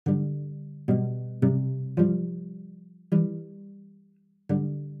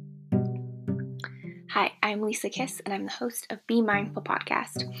Hi, I'm Lisa Kiss, and I'm the host of Be Mindful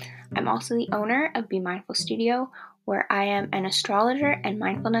podcast. I'm also the owner of Be Mindful Studio, where I am an astrologer and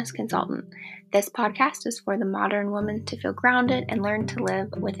mindfulness consultant. This podcast is for the modern woman to feel grounded and learn to live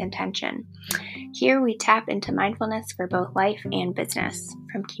with intention. Here we tap into mindfulness for both life and business,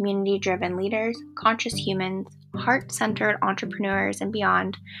 from community-driven leaders, conscious humans, heart-centered entrepreneurs, and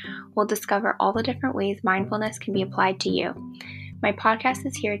beyond. We'll discover all the different ways mindfulness can be applied to you. My podcast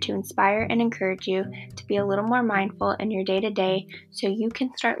is here to inspire and encourage you to be a little more mindful in your day-to-day so you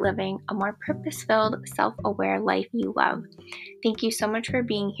can start living a more purpose-filled, self-aware life you love. Thank you so much for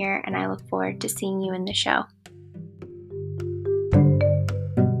being here, and I look forward to seeing you in the show.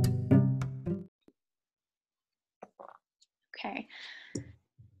 Okay.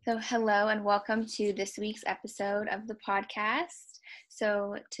 So hello and welcome to this week's episode of the podcast.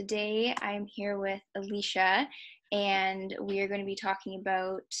 So today I'm here with Alicia, and we are going to be talking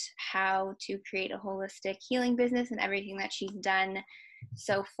about how to create a holistic healing business and everything that she's done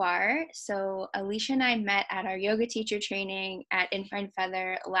so far. So Alicia and I met at our yoga teacher training at Infine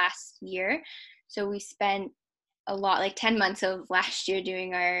Feather last year. So we spent a lot, like 10 months of last year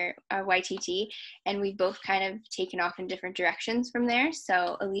doing our YTT, and we've both kind of taken off in different directions from there.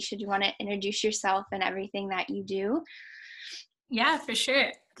 So Alicia, do you want to introduce yourself and everything that you do? Yeah, for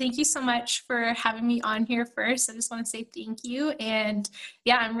sure. Thank you so much for having me on here first. I just want to say thank you. And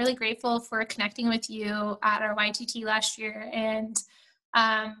yeah, I'm really grateful for connecting with you at our YTT last year. And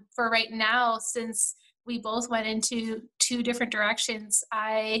for right now, since we both went into two different directions,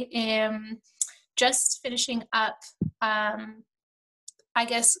 I am just finishing up, I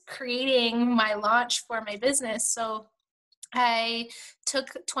guess, creating my launch for my business. So I took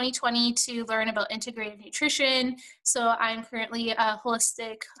 2020 to learn about integrative nutrition. So I'm currently a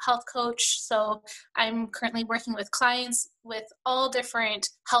holistic health coach. So I'm currently working with clients with all different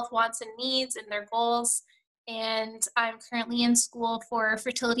health wants and needs and their goals. And I'm currently in school for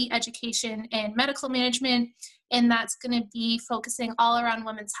fertility education and medical management. And that's going to be focusing all around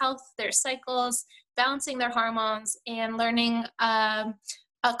women's health, their cycles, balancing their hormones, and learning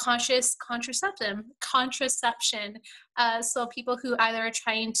a conscious contraception. So people who either are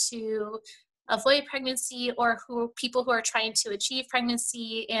trying to avoid pregnancy or people who are trying to achieve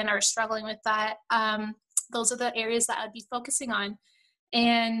pregnancy and are struggling with that, those are the areas that I'd be focusing on.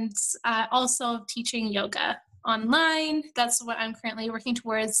 And also teaching yoga online. That's what I'm currently working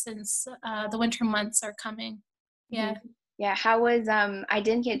towards since the winter months are coming. Yeah. Yeah, how was I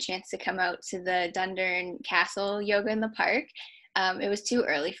didn't get a chance to come out to the Dundurn Castle yoga in the park. It was too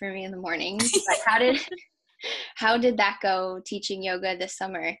early for me in the mornings, but how did that go, teaching yoga this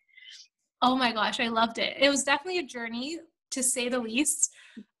summer? Oh my gosh, I loved it. It was definitely a journey, to say the least.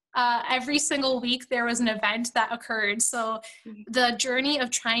 Every single week there was an event that occurred. So the journey of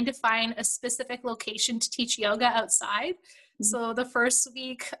trying to find a specific location to teach yoga outside. So the first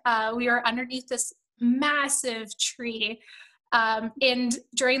week we were underneath this massive tree. And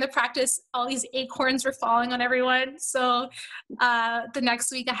during the practice, all these acorns were falling on everyone. So the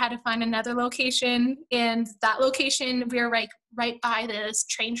next week I had to find another location, and that location we were right by this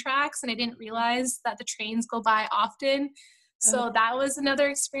train tracks, and I didn't realize that the trains go by often. So that was another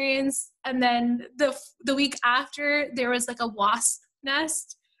experience. And then the week after, there was like a wasp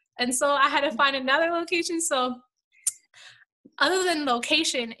nest, and so I had to find another location. So other than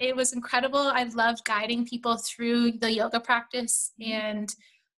location, it was incredible. I loved guiding people through the yoga practice, and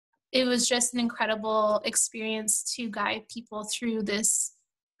it was just an incredible experience to guide people through this,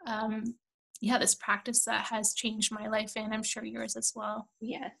 this practice that has changed my life, and I'm sure yours as well.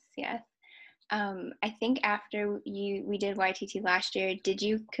 Yes. I think after we did YTT last year, did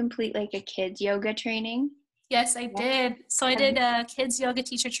you complete like a kids yoga training? Yes, I did. So I did a kids yoga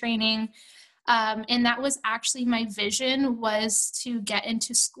teacher training. And that was actually my vision, was to get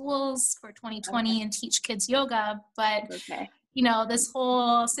into schools for 2020 and teach kids yoga. But, this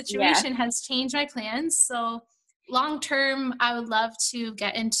whole situation has changed my plans. So long term, I would love to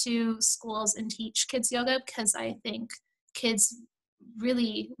get into schools and teach kids yoga, because I think kids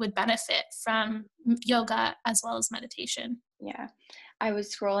really would benefit from yoga as well as meditation. Yeah. I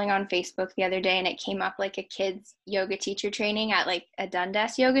was scrolling on Facebook the other day, and it came up like a kids yoga teacher training at like a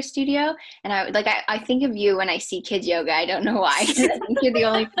Dundas yoga studio. And I think of you when I see kids yoga. I don't know why. I think you're the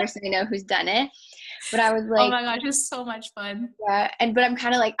only person I know who's done it. But I was like, oh my gosh, it's so much fun. Yeah. But I'm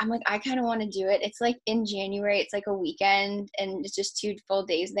like, I kind of want to do it. It's like in January, it's like a weekend, and it's just 2 full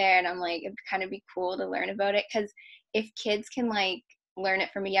days there. And I'm like, it'd kind of be cool to learn about it. Cause if kids can like learn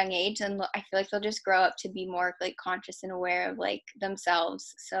it from a young age, then I feel like they'll just grow up to be more like conscious and aware of like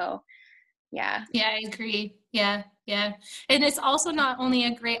themselves. So Yeah. Yeah, I agree. Yeah, yeah. And it's also not only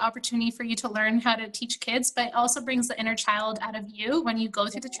a great opportunity for you to learn how to teach kids, but it also brings the inner child out of you when you go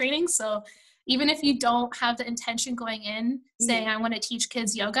through the training. So even if you don't have the intention going in saying, Mhm. I want to teach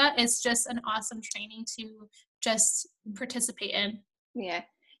kids yoga, it's just an awesome training to just participate in. Yeah.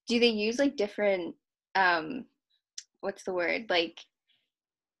 Do they use like different, um, what's the word? Like,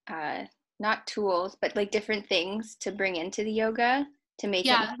 uh, not tools, but like different things to bring into the yoga to make it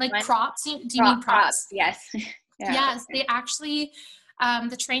Yeah, more like fun? props. Do you mean Props, props? yes. Yeah. Yes, they actually,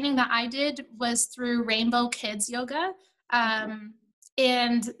 the training that I did was through Rainbow Kids Yoga. Um,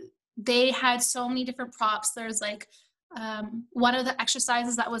 and they had so many different props. There's like, one of the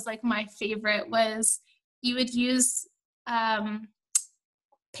exercises that was like my favorite was you would use um,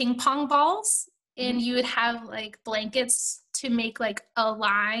 ping pong balls Mhm. and you would have like blankets to make like a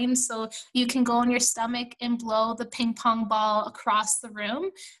line so you can go on your stomach and blow the ping pong ball across the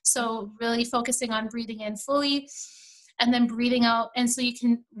room, so really focusing on breathing in fully and then breathing out, and so you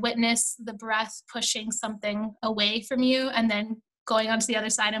can witness the breath pushing something away from you and then going onto the other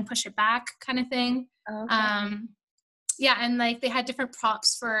side and push it back kind of thing. Okay. um, yeah, and like they had different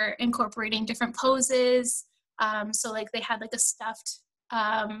props for incorporating different poses. So like they had like a stuffed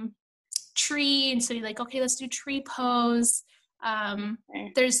um, tree, and so you're like, okay, let's do tree pose. Um,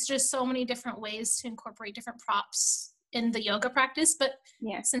 Okay. there's just so many different ways to incorporate different props in the yoga practice, but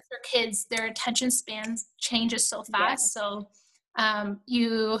Yeah. since they're kids, their attention spans changes so Yeah. fast. So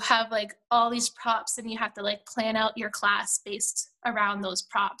you have like all these props and you have to like plan out your class based around those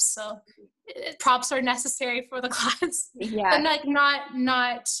props. So props are necessary for the class, but Yeah. like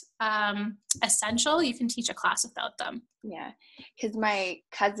not essential. You can teach a class without them. Yeah. Because my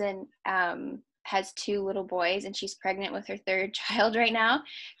cousin has two little boys and she's pregnant with her third child right now.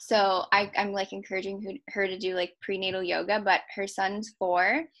 So I'm like encouraging her to do like prenatal yoga, but her son's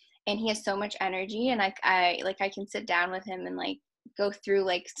 4 and he has so much energy, and I can sit down with him and like go through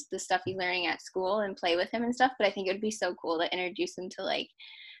like the stuff he's learning at school and play with him and stuff. But I think it would be so cool to introduce him to like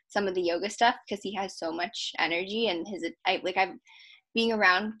some of the yoga stuff because he has so much energy, and I've being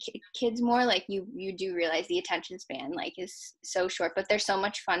around kids more, like you do realize the attention span like is so short, but they're so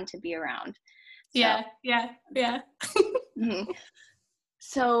much fun to be around. So Yeah, yeah, yeah. mhm.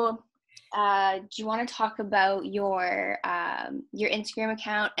 So do you want to talk about your Instagram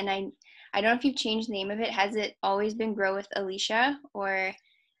account? And I don't know if you've changed the name of it. Has it always been Grow with Alicia, or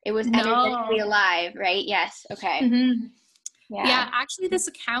it was Energetically No. Alive, right? Yes. Okay. Hmm. Yeah. Yeah, actually, this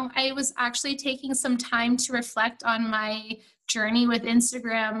account, I was actually taking some time to reflect on my journey with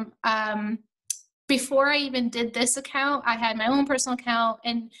Instagram. Before I even did this account, I had my own personal account,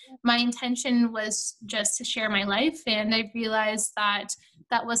 and my intention was just to share my life. And I realized that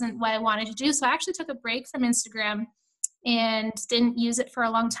that wasn't what I wanted to do. So I actually took a break from Instagram and didn't use it for a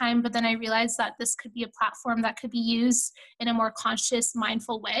long time. But then I realized that this could be a platform that could be used in a more conscious,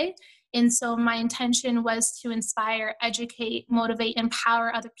 mindful way. And so my intention was to inspire, educate, motivate,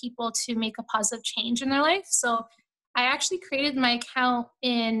 empower other people to make a positive change in their life. So I actually created my account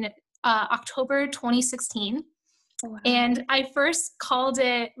in October 2016. Oh, wow. And I first called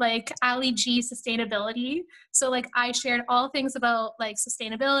it like Ali G Sustainability. So like I shared all things about like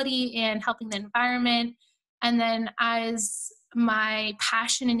sustainability and helping the environment. And then as my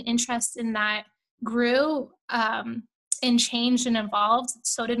passion and interest in that grew and changed and evolved,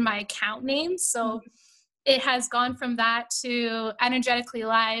 so did my account name. So it has gone from that to Energetically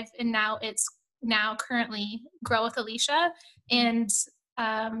Live, and now it's now currently Grow with Alicia. And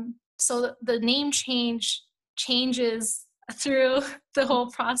so the name changes through the whole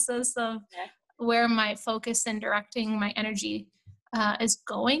process of Yeah. where my focus and directing my energy is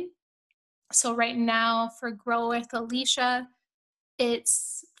going. So right now for Grow with Alicia,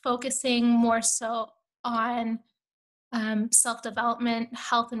 it's focusing more so on self-development,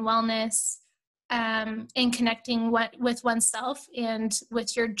 health and wellness, and connecting with oneself and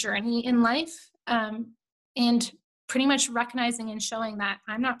with your journey in life, and pretty much recognizing and showing that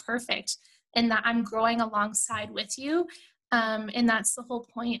I'm not perfect and that I'm growing alongside with you. And that's the whole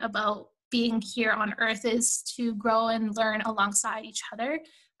point about being here on earth, is to grow and learn alongside each other.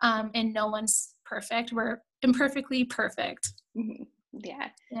 And no one's perfect. We're imperfectly perfect. Mhm. Yeah.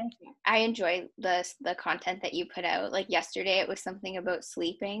 Yeah. I enjoy the content that you put out. Like yesterday, it was something about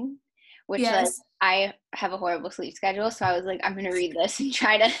sleeping, which like Yes. I have a horrible sleep schedule, so I was like, I'm gonna read this and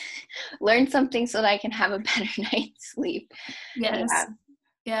try to learn something so that I can have a better night's sleep. Yeah. Yes.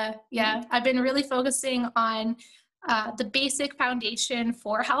 Yeah, Mhm. yeah. I've been really focusing on the basic foundation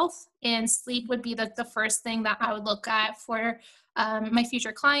for health, and sleep would be the first thing that I would look at for my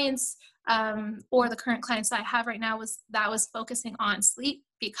future clients, or the current clients that I have right now, was focusing on sleep,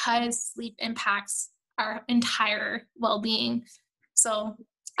 because sleep impacts our entire well-being. So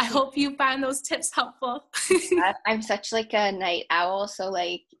I hope you find those tips helpful. I'm such like a night owl, so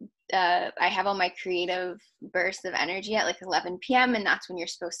like I have all my creative bursts of energy at like 11 p.m. and that's when you're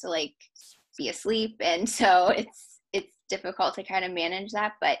supposed to like be asleep, and so it's difficult to kind of manage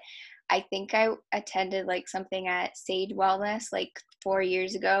that. But I think I attended like something at Sage Wellness like 4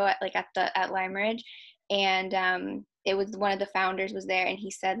 years ago at Lime Ridge, and it was one of the founders was there, and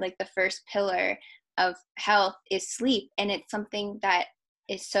he said like the first pillar of health is sleep, and it's something that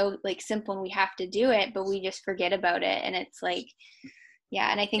is so like simple and we have to do it, but we just forget about it. And it's like, yeah.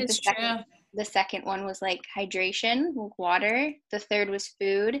 And I think the second one was like hydration, water. The third was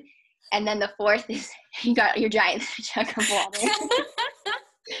food. And then the fourth is you got your giant jug of water.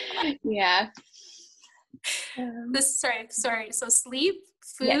 Yeah. Sorry. So sleep,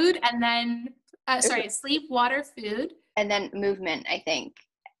 food, yeah. And then, sleep, water, food. And then movement, I think.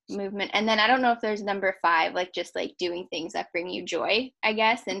 Movement. And then I don't know if there's number 5, like just like doing things that bring you joy, I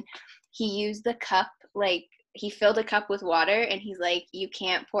guess. And he used the cup, like he filled a cup with water, and he's like, you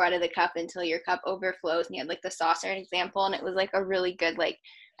can't pour out of the cup until your cup overflows. And he had like the saucer example, and it was like a really good, like,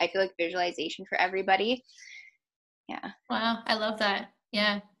 I feel like visualization for everybody. Yeah. Wow. I love that.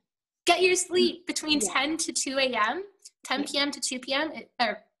 Yeah. Get your sleep between 10 to 2 a.m., 10 p.m. to 2 p.m.,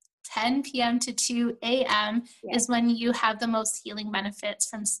 or 10 p.m. to 2 a.m. is when you have the most healing benefits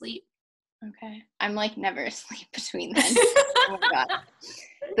from sleep. Okay. I'm like never asleep between then. Oh my God.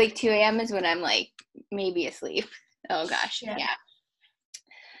 Like 2 a.m. is when I'm like maybe asleep. Oh gosh. Yeah.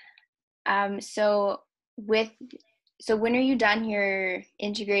 So when are you done your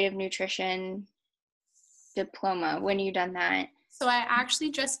integrative nutrition diploma? When are you done that? So I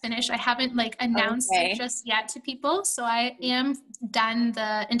actually just finished. I haven't like announced it just yet to people. So I am done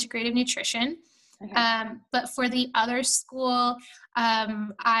the integrative nutrition. Okay. But for the other school,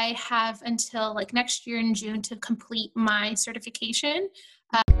 I have until like next year in June to complete my certification.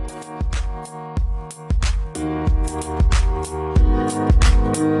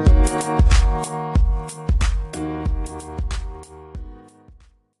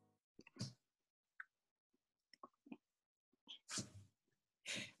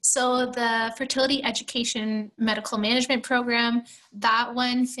 So the fertility education medical management program, that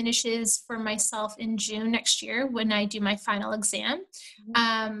one finishes for myself in June next year when I do my final exam.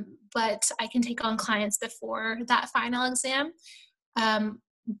 But I can take on clients before that final exam.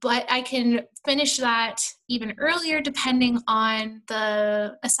 But I can finish that even earlier depending on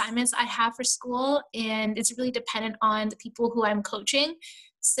the assignments I have for school. And it's really dependent on the people who I'm coaching,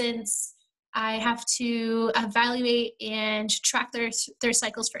 since I have to evaluate and track their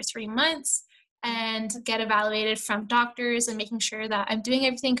cycles for 3 months and get evaluated from doctors, and making sure that I'm doing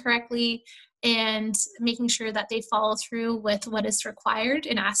everything correctly and making sure that they follow through with what is required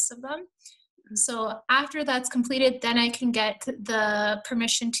and asked of them. So after that's completed, then I can get the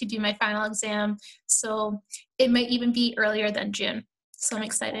permission to do my final exam. So it might even be earlier than June. So I'm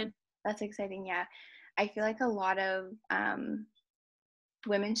excited. That's exciting. Yeah. I feel like a lot of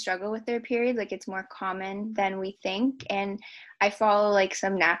women struggle with their periods. Like it's more common than we think. And I follow like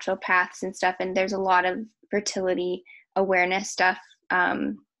some naturopaths and stuff, and there's a lot of fertility awareness stuff.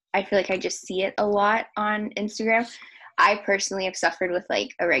 I feel like I just see it a lot on Instagram. I personally have suffered with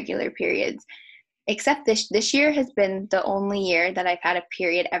like irregular periods, except this year has been the only year that I've had a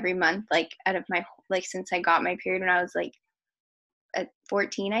period every month, like out of my, like since I got my period when I was like at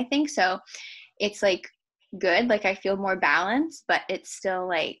 14, I think. So it's like good. Like I feel more balanced, but it's still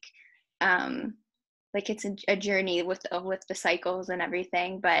like it's a journey with the cycles and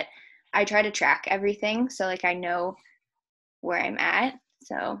everything. But I try to track everything, so like I know where I'm at.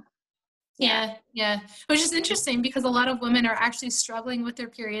 So yeah. Which is interesting because a lot of women are actually struggling with their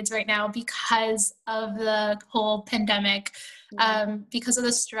periods right now because of the whole pandemic, because of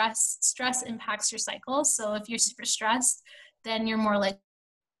the stress. Stress impacts your cycle. So if you're super stressed, then you're more like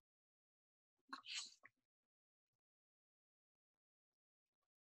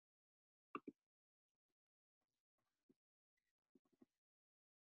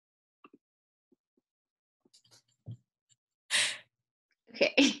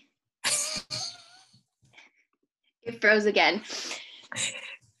okay. It froze again.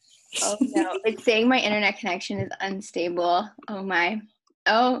 Oh no, it's saying my internet connection is unstable. Oh my.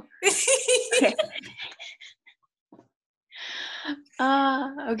 Oh. Okay.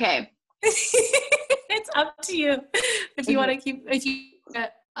 Okay. It's up to you if you want to keep, if you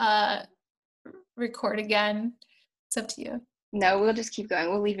record again. It's up to you. No, we'll just keep going.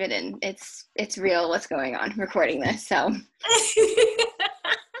 We'll leave it in. It's real what's going on recording this. So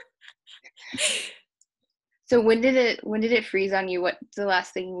So when did it freeze on you? What's the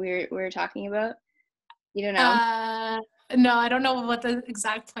last thing we were talking about? You don't know? No, I don't know what the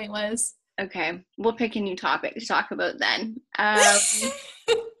exact point was. Okay, we'll pick a new topic to talk about then.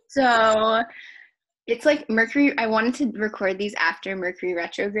 So it's like Mercury. I wanted to record these after Mercury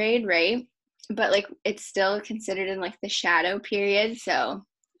retrograde, right? But like it's still considered in like the shadow period, so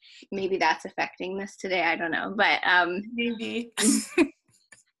maybe that's affecting this today. I don't know, but Maybe.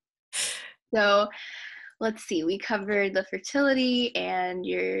 so let's see. We covered the fertility and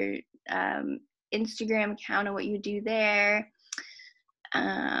your Instagram account and what you do there.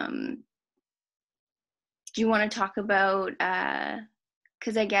 Do you want to talk about?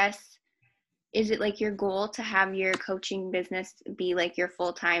 Because I guess, is it like your goal to have your coaching business be like your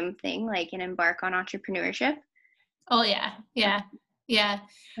full-time thing, like, and embark on entrepreneurship? Oh yeah. Okay.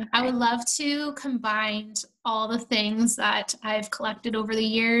 I would love to combine all the things that I've collected over the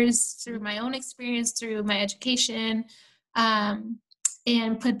years through my own experience, through my education,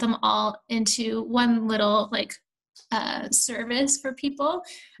 and put them all into one little like service for people.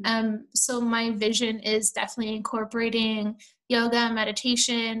 So my vision is definitely incorporating yoga,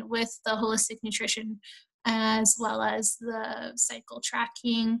 meditation with the holistic nutrition, as well as the cycle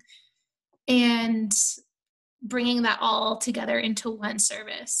tracking, and bringing that all together into one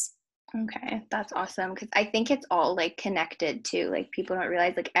service. Okay, that's awesome, because I think it's all like connected too. Like people don't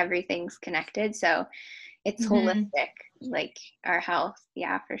realize like everything's connected, so it's holistic, like our health.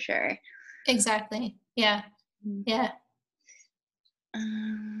 Yeah, for sure. Exactly. Yeah.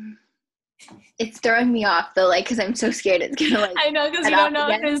 It's throwing me off though, like, because I'm so scared it's gonna like. I know, because you don't know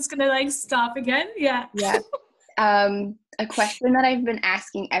if it's gonna like stop again. Yeah. A question that I've been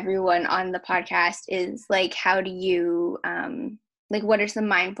asking everyone on the podcast is like, how do you like, what are some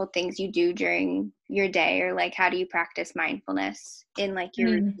mindful things you do during your day, or like how do you practice mindfulness in like your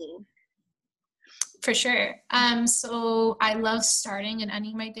routine? For sure. So I love starting and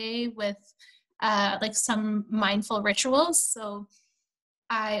ending my day with like some mindful rituals. So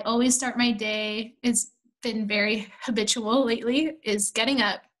I always start my day, it's been very habitual lately, is getting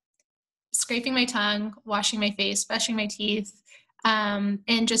up, scraping my tongue, washing my face, brushing my teeth,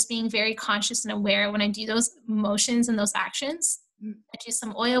 and just being very conscious and aware when I do those motions and those actions. I do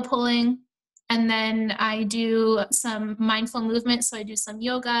some oil pulling, and then I do some mindful movement. So I do some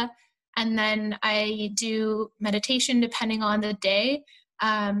yoga, and then I do meditation depending on the day.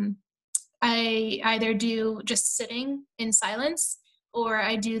 I either do just sitting in silence, or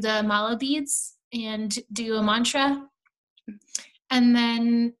I do the mala beads and do a mantra. And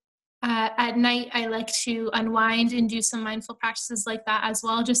then at night, I like to unwind and do some mindful practices like that as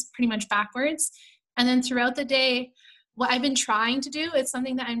well, just pretty much backwards. And then throughout the day, what I've been trying to do, it's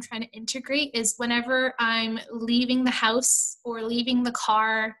something that I'm trying to integrate, is whenever I'm leaving the house or leaving the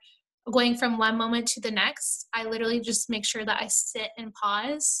car, going from one moment to the next, I literally just make sure that I sit and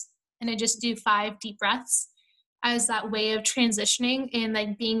pause, and I just do 5 deep breaths as that way of transitioning and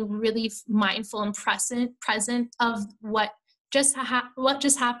like being really mindful and present of what just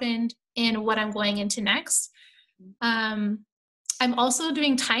happened and what I'm going into next. I'm also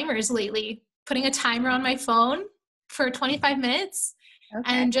doing timers lately, putting a timer on my phone for 25 minutes,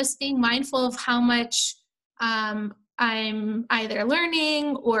 and just being mindful of how much I'm either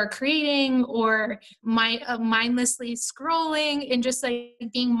learning or creating or mindlessly scrolling, and just like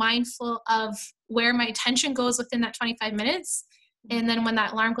being mindful of where my attention goes within that 25 minutes. And then when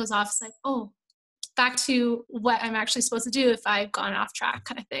that alarm goes off, it's like, oh, back to what I'm actually supposed to do if I've gone off track,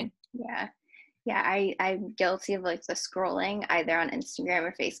 kind of thing. Yeah, I'm guilty of like the scrolling either on Instagram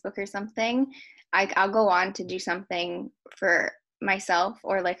or Facebook or something. I'll go on to do something for myself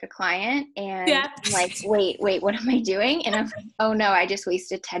or like a client, and I'm like, wait, what am I doing? And I'm like, oh no, I just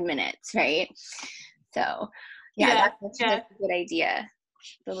wasted 10 minutes, right? So that's a good idea.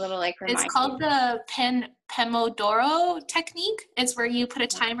 The little like reminder. It's called the Pomodoro technique. It's where you put a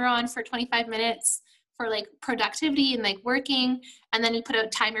timer on for 25 minutes for like productivity and like working, and then you put a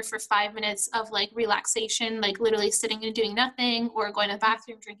timer for 5 minutes of like relaxation, like literally sitting and doing nothing, or going to the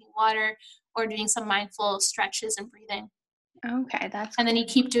bathroom, drinking water, or doing some mindful stretches and breathing. Okay, that's and cool. Then you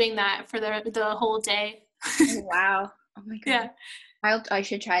keep doing that for the whole day. Oh, wow. Oh my god. Yeah. I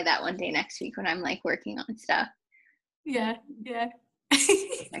should try that one day next week when I'm like working on stuff. Yeah. Because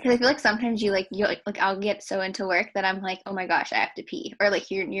I feel like sometimes you I'll get so into work that I'm like, oh my gosh, I have to pee, or like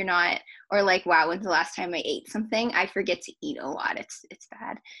you're not, or like, wow, when's the last time I ate something? I forget to eat a lot. It's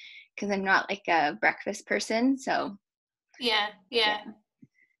bad because I'm not like a breakfast person. So yeah,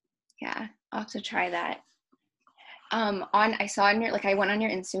 I'll have to try that. I saw on your, like, I went on your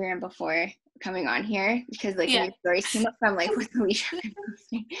Instagram before coming on here because like when your stories came up, I'm like, what's Alicia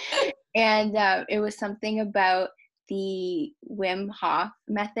posting? And it was something about the Wim Hof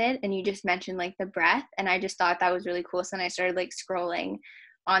method, and you just mentioned like the breath, and I just thought that was really cool. So then I started like scrolling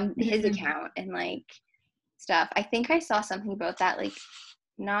on his account and like stuff. I think I saw something about that like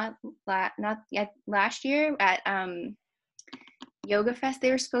not yet last year at Yoga Fest.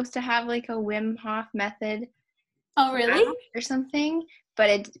 They were supposed to have like a Wim Hof method Oh, really? or something, but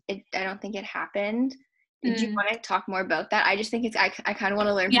it I don't think it happened. Did you want to talk more about that? I just think it's I kind of want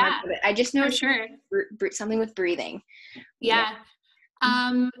to learn more about it. I just know for it's sure. Something with breathing. Yeah.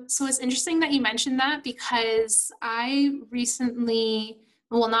 So it's interesting that you mentioned that, because I recently,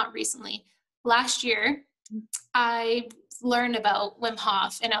 well, not recently, last year, I learned about Wim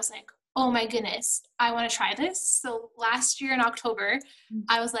Hof and I was like, oh my goodness, I want to try this. So last year in October,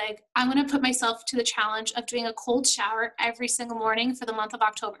 I was like, I'm going to put myself to the challenge of doing a cold shower every single morning for the month of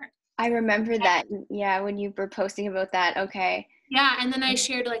October. I remember that. Yeah, when you were posting about that. Okay. Yeah, and then I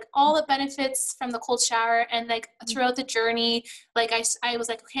shared like all the benefits from the cold shower, and like throughout the journey, like I was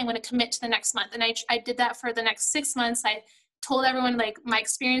like, okay, I'm going to commit to the next month, and I did that for the next 6 months. I told everyone like my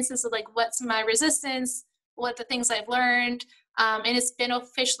experiences of like what's my resistance, what the things I've learned, and it's been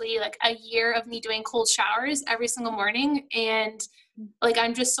officially like a year of me doing cold showers every single morning, and like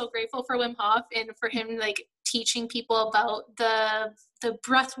I'm just so grateful for Wim Hof and for him like teaching people about the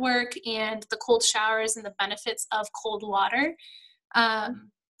breath work and the cold showers and the benefits of cold water.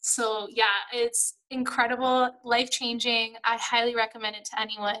 So yeah, it's incredible, life-changing. I highly recommend it to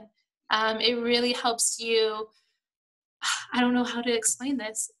anyone. It really helps you, I don't know how to explain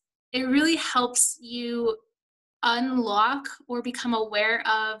this. It really helps you unlock or become aware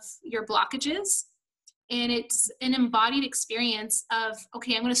of your blockages. And it's an embodied experience of,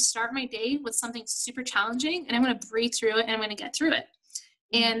 okay, I'm going to start my day with something super challenging and I'm going to breathe through it and I'm going to get through it.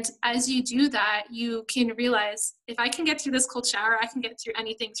 And as you do that, you can realize if I can get through this cold shower, I can get through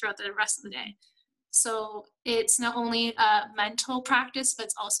anything throughout the rest of the day. So it's not only a mental practice, but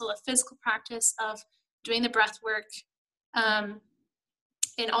it's also a physical practice of doing the breath work,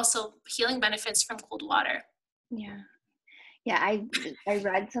 and also healing benefits from cold water. Yeah. Yeah, I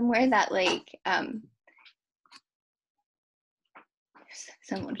read somewhere that like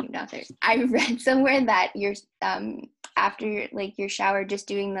someone came downstairs. I read somewhere that you're after like your shower, just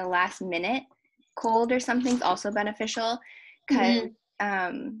doing the last minute cold or something is also beneficial, because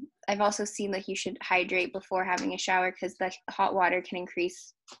I've also seen like you should hydrate before having a shower, because the hot water can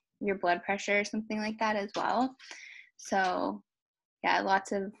increase your blood pressure or something like that as well. So yeah,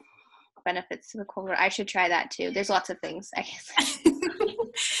 lots of benefits to the cold water. I should try that too. There's lots of things, I guess.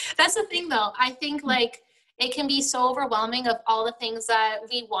 That's the thing though. I think like it can be so overwhelming of all the things that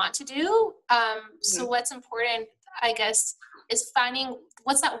we want to do. So what's important, I guess, is finding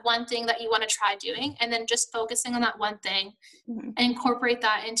what's that one thing that you want to try doing, and then just focusing on that one thing and incorporate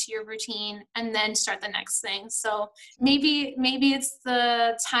that into your routine, and then start the next thing. So maybe it's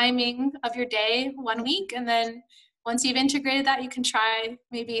the timing of your day one week, and then once you've integrated that, you can try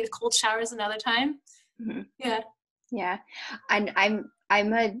maybe cold showers another time. Yeah. And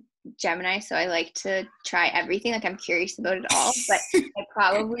I'm a Gemini, so I like to try everything. Like I'm curious about it all, but I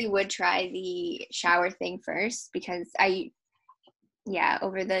probably would try the shower thing first, because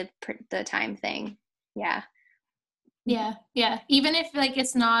over the time thing. Yeah. Even if like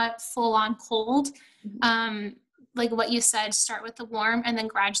it's not full on cold, like what you said, start with the warm and then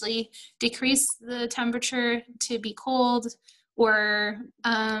gradually decrease the temperature to be cold, or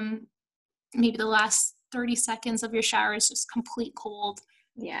maybe the last 30 seconds of your shower is just complete cold.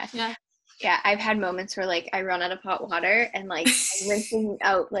 Yeah, I've had moments where like I run out of hot water and like I'm rinsing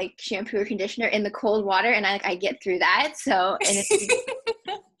out like shampoo or conditioner in the cold water, and I get through that. So and it's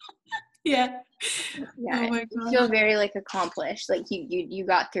yeah, oh my you feel very like accomplished, like you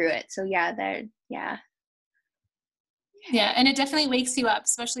got through it. So yeah, and it definitely wakes you up,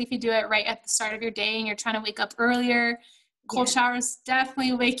 especially if you do it right at the start of your day and you're trying to wake up earlier. Cold showers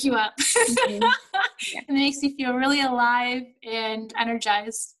definitely wake you up. It makes you feel really alive and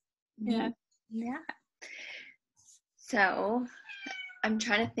energized. Yeah. So I'm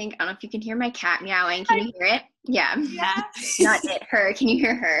trying to think. I don't know if you can hear my cat meowing. Can you hear it? Yeah. Not it, her. Can you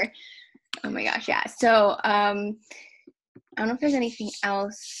hear her? Oh my gosh, yeah. So I don't know if there's anything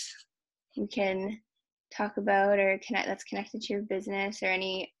else we can talk about or that's connected to your business, or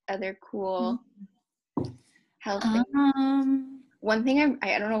any other cool health things. One thing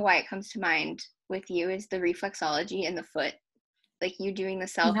I don't know why it comes to mind with you is the reflexology in the foot, like you doing the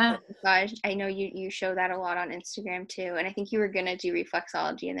self massage. I know you show that a lot on Instagram too, and I think you were gonna do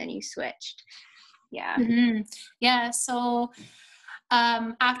reflexology and then you switched. So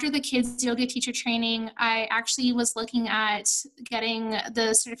After the kids yoga teacher training, I actually was looking at getting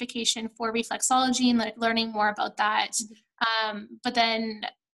the certification for reflexology and learning more about that. But then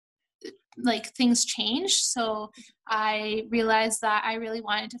like things changed. So I realized that I really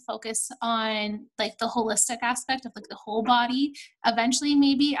wanted to focus on like the holistic aspect of like the whole body. Eventually,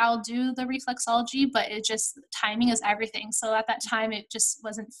 maybe I'll do the reflexology, but it just, timing is everything. So at that time, it just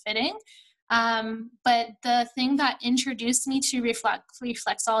wasn't fitting. But the thing that introduced me to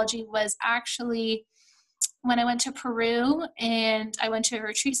reflexology was actually when I went to Peru and I went to a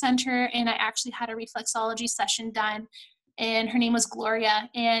retreat center and I actually had a reflexology session done, and her name was Gloria,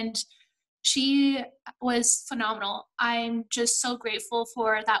 and she was phenomenal. I'm just so grateful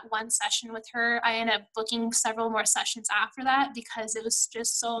for that one session with her. I ended up booking several more sessions after that because it was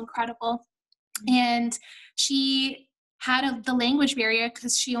just so incredible. And she had the language barrier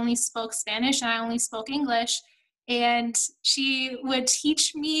because she only spoke Spanish and I only spoke English. And she would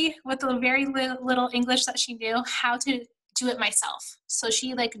teach me with the very little English that she knew how to do it myself. So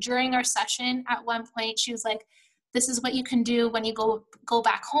she, like, during our session at one point, she was like, this is what you can do when you go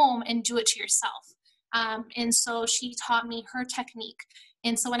back home and do it to yourself. And so she taught me her technique.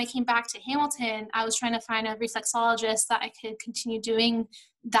 And so when I came back to Hamilton, I was trying to find a reflexologist that I could continue doing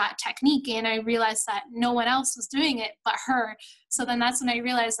that technique. And I realized that no one else was doing it but her. So then that's when I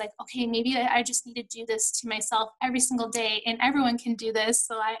realized, like, okay, maybe I just need to do this to myself every single day, and everyone can do this.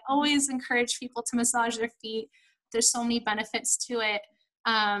 So I always encourage people to massage their feet. There's so many benefits to it.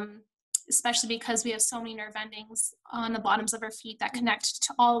 Especially because we have so many nerve endings on the bottoms of our feet that connect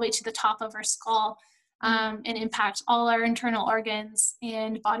to all the way to the top of our skull, and impact all our internal organs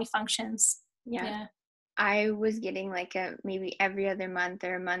and body functions. Yeah. I was getting like a maybe every other month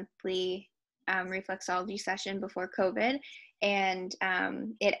or a monthly reflexology session before COVID, and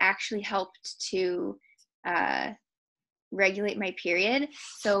it actually helped to regulate my period.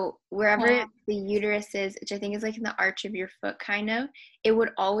 So wherever the uterus is, which I think is like in the arch of your foot kind of, it would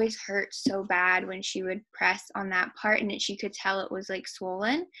always hurt so bad when she would press on that part, and she could tell it was like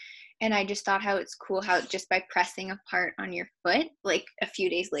swollen. And I just thought how it's cool how just by pressing a part on your foot, like a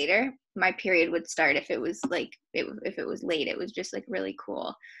few days later, my period would start if it was like if it was late. It was just like really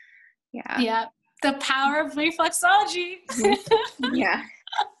cool. Yeah, the power of reflexology.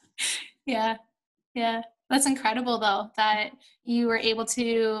 Yeah, that's incredible though, that you were able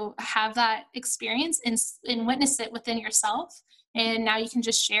to have that experience and witness it within yourself, and now you can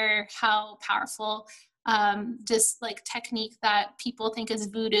just share how powerful this like technique that people think is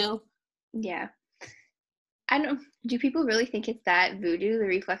voodoo. I don't, do people really think it's that voodoo, the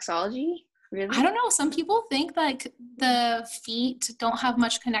reflexology? Really? I don't know. Some people think like the feet don't have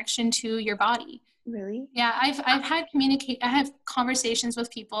much connection to your body. Really? Yeah, I have conversations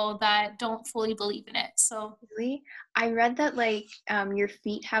with people that don't fully believe in it. So really, I read that like your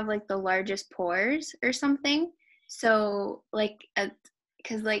feet have like the largest pores or something. So like,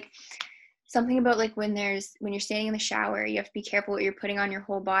 because like something about like when you're standing in the shower, you have to be careful what you're putting on your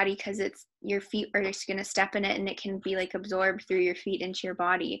whole body because it's your feet are just gonna step in it and it can be like absorbed through your feet into your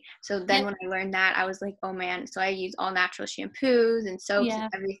body. So then when I learned that, I was like, oh man. So I use all natural shampoos and soaps and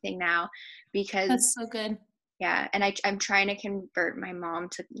everything now because that's so good. Yeah, and I'm trying to convert my mom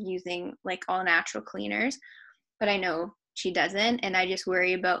to using like all natural cleaners, but I know she doesn't, and I just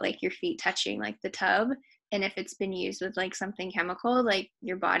worry about like your feet touching like the tub, and if it's been used with like something chemical, like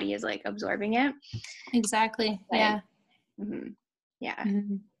your body is like absorbing it. Exactly. But, yeah. Yeah.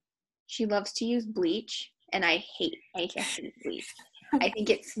 She loves to use bleach, and I hate bleach. I think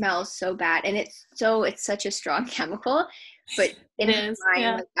it smells so bad, and it's such a strong chemical. But in her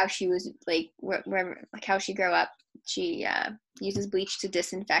mind, like how she was like wherever, like how she grew up, she uses bleach to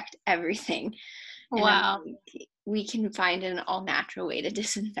disinfect everything. Wow. And we can find an all natural way to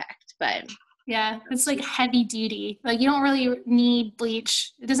disinfect, but yeah, it's like heavy duty. Like you don't really need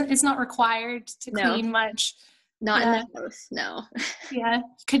bleach. It's not required to clean much. Not in the house, no. Yeah,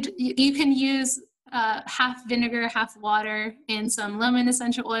 you can use half vinegar, half water, and some lemon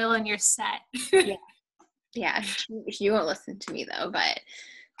essential oil, and you're set. Yeah. She won't listen to me though, but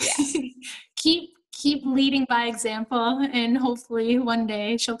yeah. keep leading by example, and hopefully one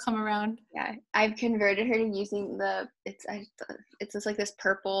day she'll come around. Yeah, I've converted her to using it's just like this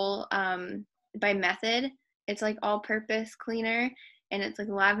purple by Method. It's like all-purpose cleaner, and it's like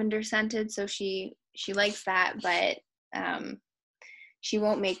lavender scented, so she likes that, but she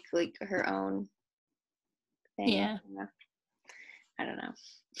won't make like her own thing. Yeah. I don't know.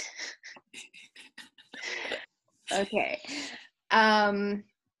 Okay.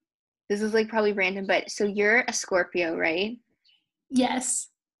 This is like probably random, but so you're a Scorpio, right? Yes.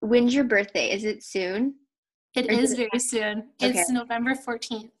 When's your birthday? Is it soon? It Or is very soon. okay. It's November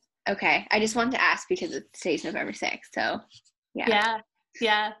 14th. Okay. I just wanted to ask because today's November 6th. So yeah. Yeah.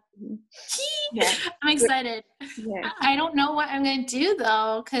 Yeah. I'm excited. Yeah. I don't know what I'm going to do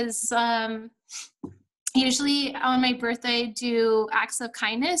though, because usually on my birthday I do acts of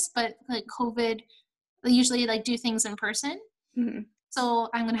kindness, but like COVID, I usually like do things in person. Mm-hmm. So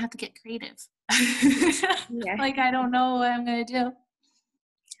I'm going to have to get creative. Yeah. Like, I don't know what I'm going to do.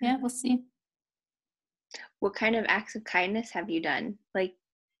 Yeah, we'll see. What kind of acts of kindness have you done? Like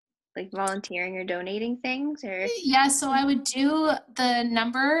volunteering or donating things, or? Yeah, so I would do the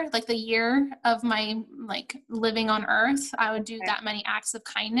number, like the year of my like living on earth. I would do that many acts of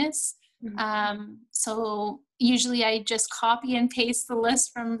kindness. So usually I just copy and paste the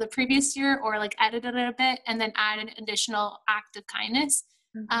list from the previous year, or like edit it a bit and then add an additional act of kindness.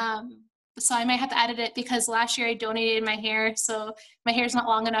 So I might have to edit it because last year I donated my hair, so my hair's not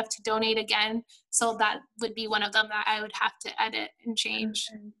long enough to donate again. So that would be one of them that I would have to edit and change.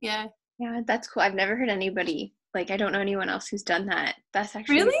 Yeah. Yeah, that's cool. I've never heard anybody, like, I don't know anyone else who's done that. That's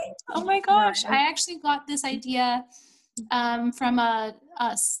actually Really? Oh my gosh. I actually got this idea from a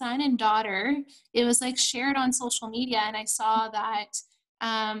son and daughter. It was like shared on social media, and I saw that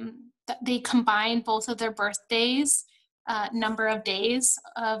they combined both of their birthdays, number of days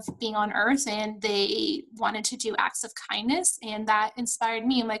of being on earth, and they wanted to do acts of kindness, and that inspired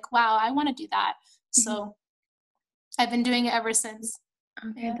me. I'm like, wow, I want to do that. So I've been doing it ever since.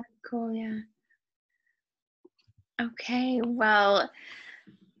 Okay, yeah. That's cool. Yeah. Okay, well,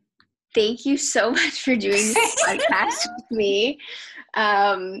 thank you so much for doing this podcast with me.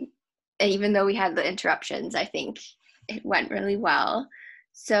 And even though we had the interruptions, I think it went really well.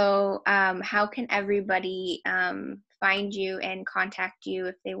 So how can everybody find you and contact you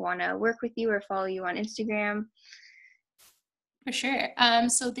if they want to work with you or follow you on Instagram? For sure.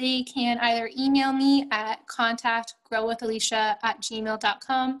 So they can either email me at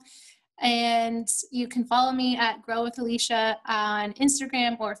contactgrowwithalicia@gmail.com, and you can follow me at Grow with Alicia on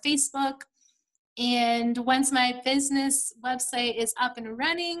Instagram or Facebook. And once my business website is up and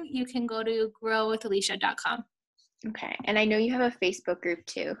running, you can go to growwithalicia.com. Okay. And I know you have a Facebook group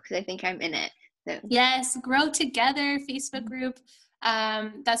too, because I think I'm in it. So. Yes, Grow Together Facebook group.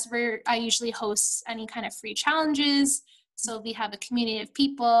 That's where I usually host any kind of free challenges. So we have a community of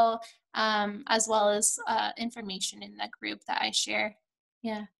people, as well as information in that group that I share.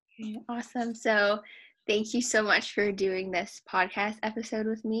 Yeah. Okay, awesome. So thank you so much for doing this podcast episode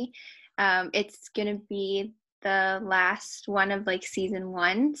with me. It's going to be the last one of like season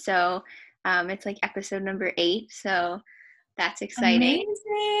 1. So it's like episode number 8. So that's exciting.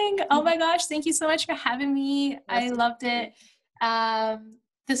 Amazing. Oh my gosh. Thank you so much for having me. I loved it.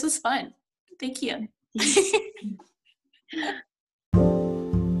 This was fun. Thank you.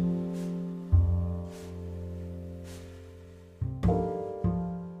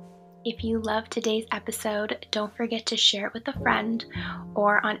 If you loved today's episode, don't forget to share it with a friend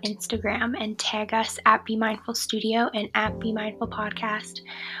or on Instagram and tag us at Be Mindful Studio and at Be Mindful Podcast.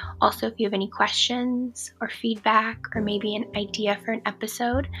 Also, if you have any questions or feedback or maybe an idea for an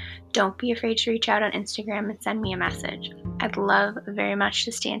episode, don't be afraid to reach out on Instagram and send me a message. I'd love very much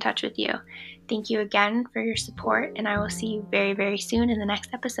to stay in touch with you. Thank you again for your support, and I will see you very, very soon in the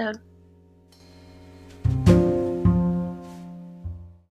next episode.